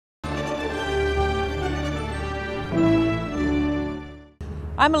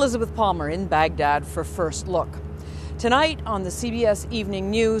I'm Elizabeth Palmer in Baghdad for First Look. Tonight on the CBS Evening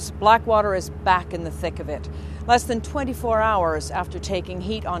News, Blackwater is back in the thick of it. Less than 24 hours after taking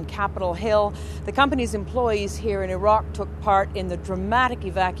heat on Capitol Hill, the company's employees here in Iraq took part in the dramatic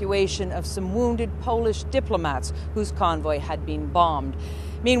evacuation of some wounded Polish diplomats whose convoy had been bombed.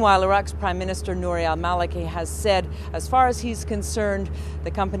 Meanwhile, Iraq's Prime Minister Nouri al-Maliki has said, as far as he's concerned, the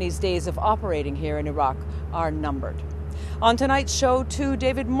company's days of operating here in Iraq are numbered. On tonight's show, too,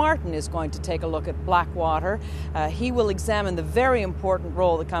 David Martin is going to take a look at Blackwater. He will examine the very important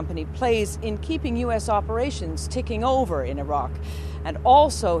role the company plays in keeping U.S. operations ticking over in Iraq. And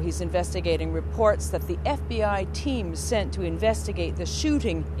also, he's investigating reports that the FBI team sent to investigate the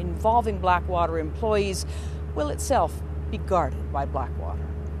shooting involving Blackwater employees will itself be guarded by Blackwater.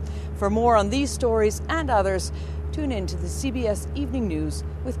 For more on these stories and others, tune in to the CBS Evening News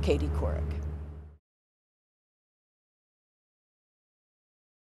with Katie Couric.